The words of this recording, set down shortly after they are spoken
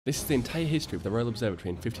This is the entire history of the Royal Observatory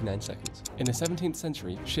in 59 seconds. In the 17th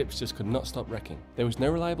century, ships just could not stop wrecking. There was no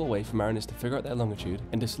reliable way for mariners to figure out their longitude,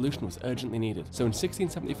 and a solution was urgently needed. So in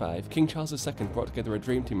 1675, King Charles II brought together a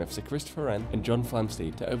dream team of Sir Christopher Wren and John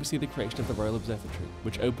Flamsteed to oversee the creation of the Royal Observatory,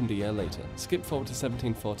 which opened a year later. Skip forward to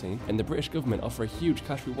 1714, and the British government offer a huge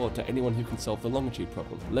cash reward to anyone who can solve the longitude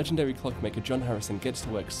problem. Legendary clockmaker John Harrison gets to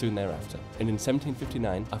work soon thereafter, and in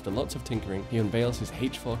 1759, after lots of tinkering, he unveils his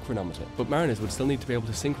H4 chronometer. But mariners would still need to be able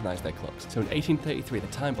to synchronize their clocks. So in 1833, the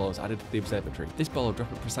time ball was added to the observatory. This ball would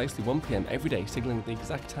drop at precisely 1 PM every day, signaling the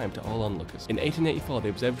exact time to all onlookers. In 1884, the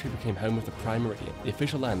observatory became home of the prime meridian, the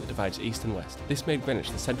official line that divides east and west. This made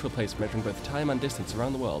Greenwich the central place for measuring both time and distance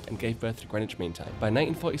around the world and gave birth to Greenwich Mean Time. By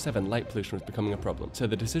 1947, light pollution was becoming a problem, so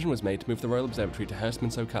the decision was made to move the Royal Observatory to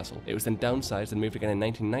Hurstmonceux Castle. It was then downsized and moved again in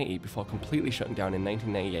 1990 before completely shutting down in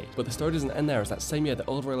 1998. But the story doesn't end there, as that same year the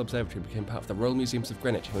old Royal Observatory became part of the Royal Museums of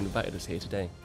Greenwich, who invited us here today.